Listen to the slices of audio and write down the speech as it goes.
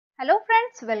Hello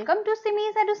friends, welcome to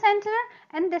Simmi's Educentre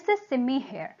and this is Simmi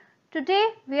here. Today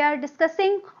we are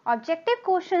discussing objective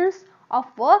questions of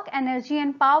work, energy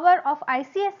and power of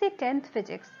ICSE 10th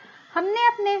Physics. हमने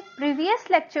अपने previous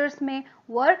lectures में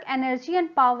work, energy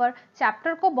and power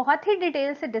chapter को बहुत ही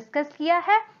detail से discuss किया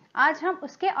है. आज हम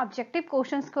उसके ऑब्जेक्टिव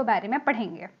क्वेश्चंस के बारे में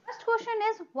पढ़ेंगे. First question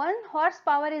is 1 horse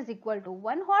power is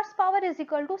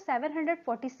equal to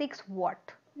 746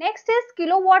 what. Next is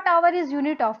kilowatt hour is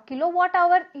unit of. Kilowatt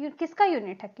hour किसका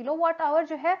यूनिट है? किलोवाट आवर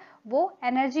जो है वो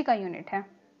एनर्जी का यूनिट है.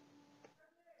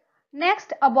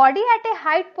 Next, a body at A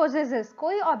height possesses.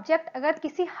 कोई ऑब्जेक्ट अगर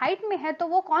किसी हाइट में है तो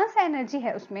वो कौन सा एनर्जी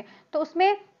है उसमें? तो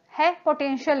उसमें है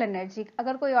पोटेंशियल एनर्जी.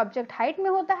 अगर कोई ऑब्जेक्ट हाइट में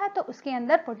होता है तो उसके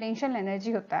अंदर पोटेंशियल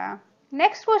एनर्जी होता है.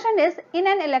 Next question is, in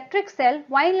an electric cell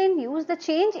while in use the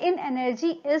change in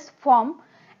energy is form.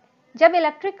 जब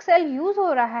इलेक्ट्रिक सेल यूज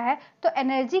हो रहा है तो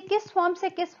एनर्जी किस फॉर्म से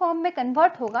किस फॉर्म में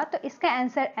कन्वर्ट होगा? तो इसका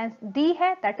आंसर डी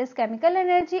है, that is chemical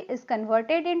energy is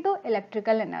converted into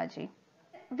electrical energy.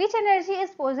 Which energy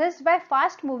is possessed by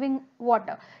fast moving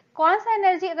water. कौन सा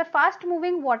एनर्जी, अगर फास्ट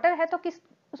मूविंग वाटर है तो किस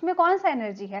उसमें कौन सा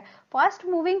एनर्जी है? फास्ट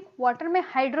मूविंग वाटर में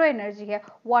हाइड्रो एनर्जी है.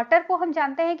 वाटर को हम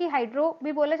जानते हैं कि हाइड्रो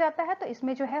भी बोला जाता है, तो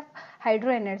इसमें जो है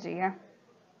हाइड्रो एनर्जी है.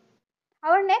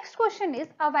 Our next question is,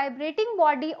 a vibrating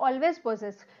body always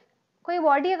poses. कोई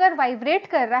बॉडी अगर वाइब्रेट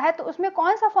कर रहा है तो उसमें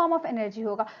कौन सा फॉर्म ऑफ एनर्जी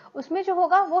होगा? उसमें जो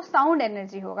होगा वो साउंड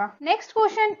एनर्जी होगा. Next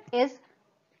question is,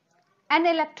 an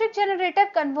electric generator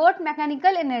convert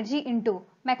mechanical energy into.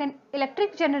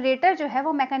 Electric generator जो है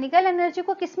वो मैकेनिकल एनर्जी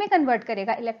को किस में कन्वर्ट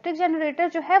करेगा? इलेक्ट्रिक जनरेटर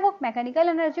जो है वो मैकेनिकल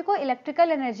एनर्जी को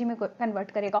इलेक्ट्रिकल एनर्जी में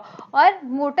कन्वर्ट करेगा. और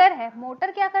मोटर है,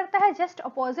 मोटर क्या करता है? जस्ट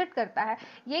अपोजिट करता है.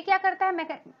 ये क्या करता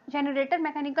है? जनरेटर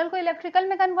मैकेनिकल को इलेक्ट्रिकल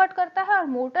में कन्वर्ट करता है और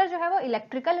मोटर जो है वो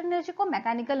इलेक्ट्रिकल एनर्जी को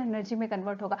मैकेनिकल एनर्जी में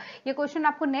कन्वर्ट होगा. ये क्वेश्चन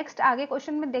आपको नेक्स्ट आगे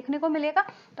क्वेश्चन में देखने को मिलेगा,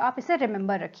 तो आप इसे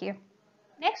रिमेंबर रखिए.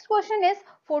 Next question is,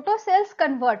 फोटोसेल्स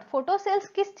convert. फोटोसेल्स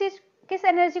किस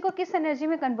एनर्जी को किस एनर्जी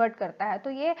में कन्वर्ट करता है? तो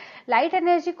ये लाइट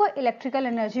एनर्जी को इलेक्ट्रिकल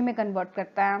एनर्जी में कन्वर्ट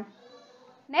करता है.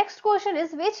 Next question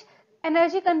is, which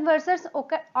energy conversion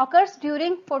occurs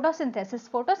during photosynthesis.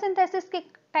 Photosynthesis के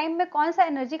टाइम में कौन सा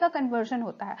एनर्जी का कन्वर्जन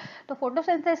होता है? तो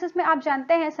फोटोसिंथेसिस में आप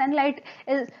जानते हैं sunlight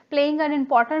is playing an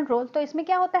important role. तो इसमें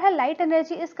क्या होता है? Light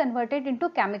energy is converted into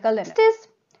chemical energy.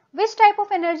 Which type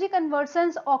of energy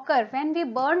conversions occur when we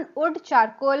burn wood,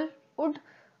 charcoal?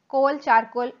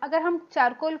 अगर हम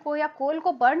चारकोल को या कोल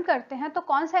को बर्न करते हैं तो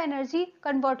कौन सा एनर्जी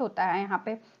कन्वर्ट होता है यहाँ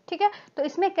पे? ठीक है, तो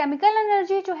इसमें केमिकल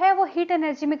एनर्जी जो है वो हीट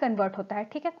एनर्जी में कन्वर्ट होता है.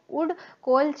 ठीक है, वुड,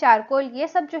 कोल, चारकोल ये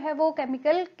सब जो है वो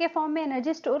केमिकल के फॉर्म में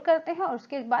एनर्जी स्टोर करते हैं और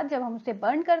उसके बाद जब हम उसे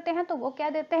बर्न करते हैं तो वो क्या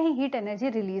देते हैं? हीट एनर्जी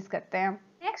रिलीज करते हैं.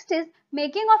 Next is,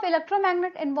 making of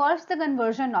electromagnet involves the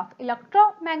conversion of.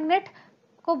 Electromagnet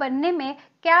को बनने में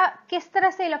क्या किस तरह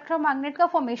से इलेक्ट्रोमैग्नेट का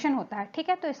फॉर्मेशन होता है? ठीक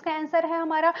है, तो इसका आंसर है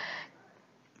हमारा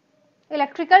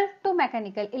electrical to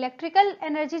mechanical. Electrical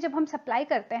energy जब हम सप्लाई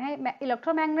करते हैं,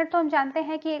 इलेक्ट्रोमैग्नेट तो हम जानते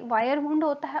हैं कि वायर वुंड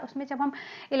होता है, उसमें जब हम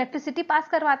इलेक्ट्रिसिटी पास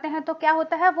करवाते हैं तो क्या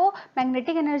होता है? वो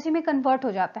मैग्नेटिक एनर्जी में कन्वर्ट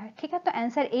हो जाता है. ठीक है, तो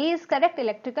answer A is correct.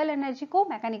 Electrical energy को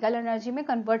मैकेनिकल एनर्जी में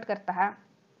कन्वर्ट करता है.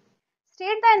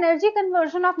 State the energy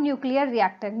conversion of nuclear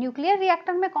reactor. Nuclear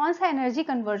reactor में कौन सा एनर्जी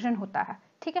कन्वर्जन होता है?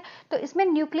 ठीक है, तो इसमें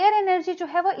न्यूक्लियर एनर्जी जो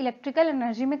है वो इलेक्ट्रिकल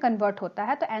एनर्जी में कन्वर्ट होता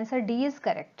है, तो answer D is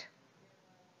correct.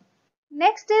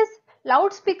 Next is,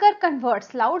 loud speaker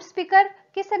converts. Loud speaker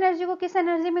किस एनर्जी को किस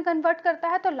एनर्जी में कन्वर्ट करता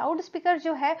है? तो लाउड स्पीकर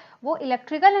जो है वो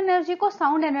इलेक्ट्रिकल एनर्जी को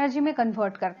साउंड एनर्जी में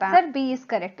कन्वर्ट करता है. Sir B is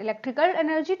correct, electrical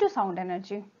energy to sound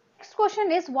energy. Next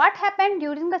question is, what happened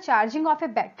during the charging of A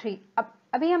battery. अब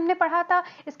अभी हमने पढ़ा था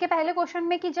इसके पहले क्वेश्चन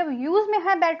में कि जब यूज में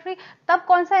है बैटरी तब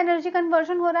कौन सा एनर्जी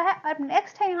कन्वर्जन हो रहा है. अब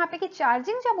नेक्स्ट है यहाँ पे कि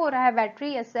चार्जिंग जब हो रहा है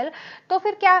बैटरी या सेल तो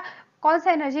फिर क्या कौन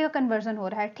सा एनर्जी का कन्वर्जन हो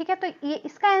रहा है? ठीक है, तो ये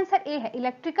इसका आंसर ए है,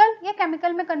 इलेक्ट्रिकल या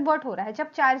केमिकल में कन्वर्ट हो रहा है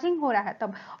जब चार्जिंग हो रहा है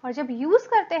तब. और जब यूज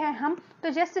करते हैं हम तो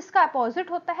जस्ट इसका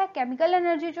अपोजिट होता है, केमिकल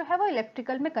एनर्जी जो है वो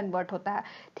इलेक्ट्रिकल में कन्वर्ट होता है.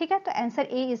 ठीक है, तो answer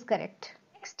A is correct.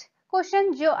 Next question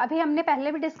जो अभी हमने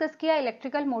पहले भी डिस्कस किया,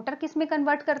 इलेक्ट्रिकल मोटर किस में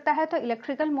कन्वर्ट करता है? तो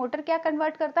इलेक्ट्रिकल मोटर क्या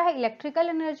कन्वर्ट करता है? इलेक्ट्रिकल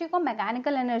एनर्जी को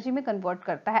मैकेनिकल एनर्जी में कन्वर्ट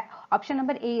करता है. Option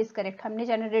number A is correct. हमने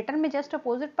जनरेटर में जस्ट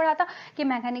अपोजिट पढ़ा था कि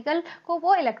मैकेनिकल को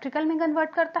वो इलेक्ट्रिकल में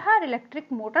कन्वर्ट करता है और इलेक्ट्रिक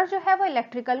मोटर जो है वो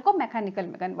इलेक्ट्रिकल को मैकेनिकल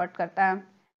में कन्वर्ट करता है.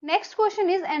 Next question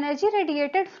is, energy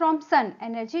radiated from sun.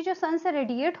 Energy जो सन से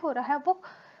रेडिएट हो रहा है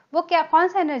वो क्या कौन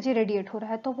सा एनर्जी रेडिएट हो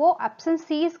रहा है? तो वो option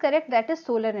C is correct, that is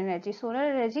solar energy. Solar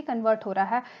energy convert हो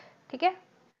रहा है. ठीक है,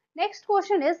 next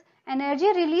question is,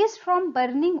 energy release from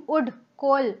burning would,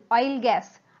 coal, oil,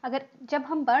 gas. अगर जब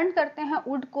हम बर्न करते हैं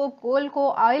वुड को, कोल को,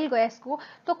 ऑयल गैस को,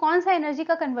 तो कौन सा एनर्जी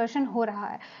का कन्वर्शन हो रहा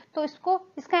है? तो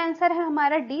इसका आंसर है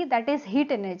हमारा D, that is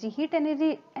heat energy. Heat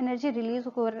energy release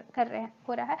हो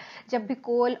रहा है जब भी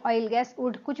कोल, ऑयल गैस,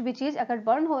 वुड, कुछ भी चीज अगर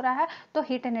बर्न हो रहा है तो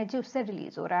हीट एनर्जी उससे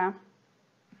रिलीज हो रहा है।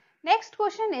 Next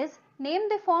question is name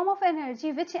the form of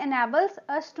energy which enables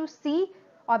us to see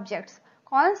objects.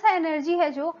 कौन सा एनर्जी है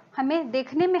जो हमें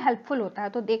देखने में हेल्पफुल होता है?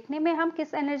 तो देखने में हम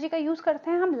किस एनर्जी का यूज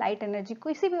करते हैं? हम लाइट एनर्जी।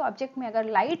 किसी भी ऑब्जेक्ट में अगर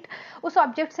लाइट उस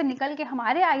ऑब्जेक्ट से निकल के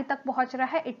हमारे आई तक पहुंच रहा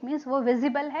है, इट मीन्स वो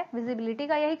विजिबल है। विजिबिलिटी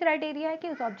का यही क्राइटेरिया है कि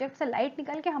उस ऑब्जेक्ट से लाइट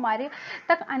निकल के हमारे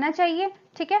तक आना चाहिए,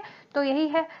 ठीक है? तो यही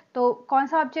है। तो कौन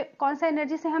सा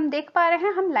एनर्जी से हम देख पा रहे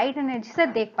हैं? हम लाइट एनर्जी से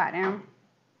देख पा रहे हैं।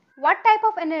 What type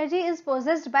of energy is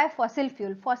possessed by fossil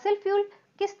fuel? Fossil fuel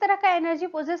किस तरह का एनर्जी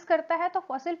पोजेस करता है? तो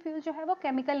फॉसिल फ्यूल जो है वो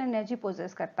केमिकल एनर्जी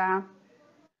पोजेस करता है।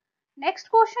 Next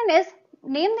question is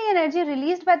name the energy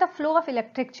released by the flow of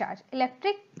electric charge.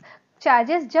 Electric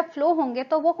charges जब फ्लो होंगे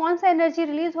तो वो कौन सा एनर्जी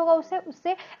रिलीज होगा?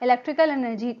 उससे इलेक्ट्रिकल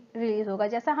एनर्जी रिलीज होगा।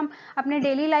 जैसा हम अपने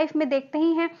डेली लाइफ में देखते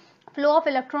ही हैं, फ्लो ऑफ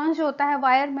इलेक्ट्रॉन्स जो होता है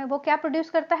वायर में, वो क्या प्रोड्यूस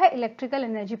करता है? इलेक्ट्रिकल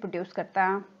एनर्जी प्रोड्यूस करता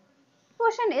है।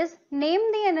 Question is name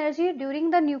the energy during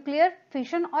the nuclear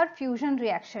fission or fusion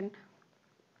reaction।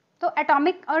 तो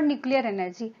एटॉमिक और न्यूक्लियर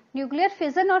एनर्जी, न्यूक्लियर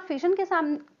फिजन और फिशन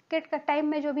के टाइम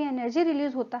में जो भी एनर्जी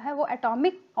रिलीज होता है वो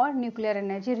एटॉमिक और न्यूक्लियर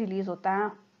एनर्जी रिलीज होता है।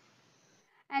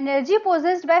 Energy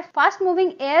possessed by fast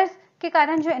moving air के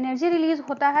कारण जो एनर्जी रिलीज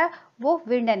होता है वो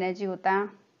विंड एनर्जी होता है।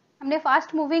 हमने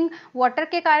फास्ट मूविंग वाटर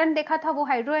के कारण देखा था, वो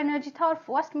हाइड्रो एनर्जी था, और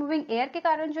फास्ट मूविंग एयर के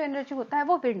कारण जो एनर्जी होता है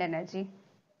वो wind energy.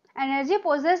 Energy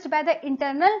possessed by the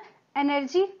internal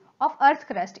energy of earth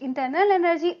crust. Internal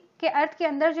energy के अर्थ के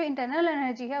अंदर जो इंटरनल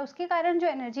एनर्जी है उसके कारण जो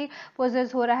एनर्जी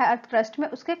पोजेस हो रहा है अर्थ क्रस्ट में,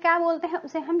 उसके क्या बोलते हैं?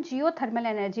 उसे हम जियोथर्मल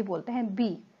एनर्जी बोलते हैं।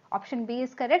 B, option B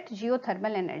is correct,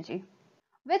 geothermal energy.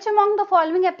 Which among the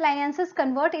following appliances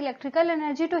convert electrical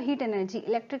energy to heat energy?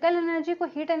 Electrical energy को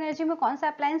हीट एनर्जी में कौन सा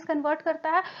अप्लायंस कन्वर्ट करता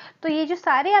है? तो ये जो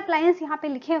सारे अप्लायंस यहाँ पे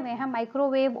लिखे हुए हैं,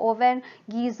 माइक्रोवेव, ओवन,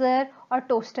 गीजर और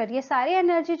टोस्टर, ये सारे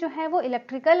एनर्जी जो है वो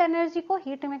इलेक्ट्रिकल एनर्जी को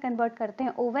हीट में कन्वर्ट करते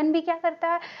हैं। ओवन भी क्या करता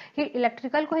है?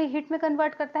 इलेक्ट्रिकल को ही हीट में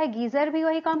कन्वर्ट करता है। गीजर भी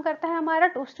वही काम करता है हमारा,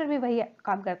 टोस्टर भी वही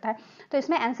काम करता है। तो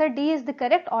इसमें answer D is the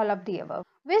correct, all of the above.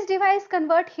 Which device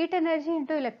convert heat energy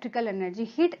into electrical energy?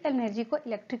 Heat energy को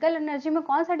इलेक्ट्रिकल एनर्जी में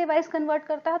कौन सा डिवाइस कन्वर्ट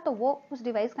करता है? तो वो उस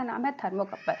डिवाइस का नाम है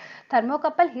थर्मोकपल।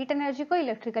 थर्मोकपल हीट एनर्जी को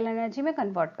इलेक्ट्रिकल एनर्जी में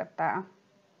कन्वर्ट करता है।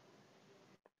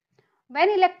 When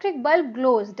electric bulb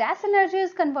glows, dash energy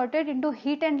is converted into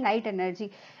heat and light energy।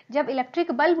 जब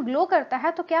इलेक्ट्रिक बल्ब ग्लो करता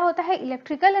है तो क्या होता है?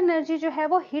 इलेक्ट्रिकल एनर्जी जो है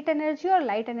वो हीट एनर्जी और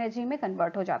लाइट एनर्जी में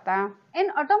कन्वर्ट हो जाता है। इन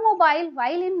automobile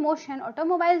while in motion,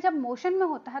 automobile जब मोशन में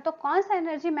होता है तो कौन सा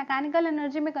एनर्जी मैकेनिकल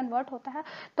एनर्जी में कन्वर्ट होता है?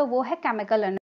 तो वो है केमिकल एनर्जी।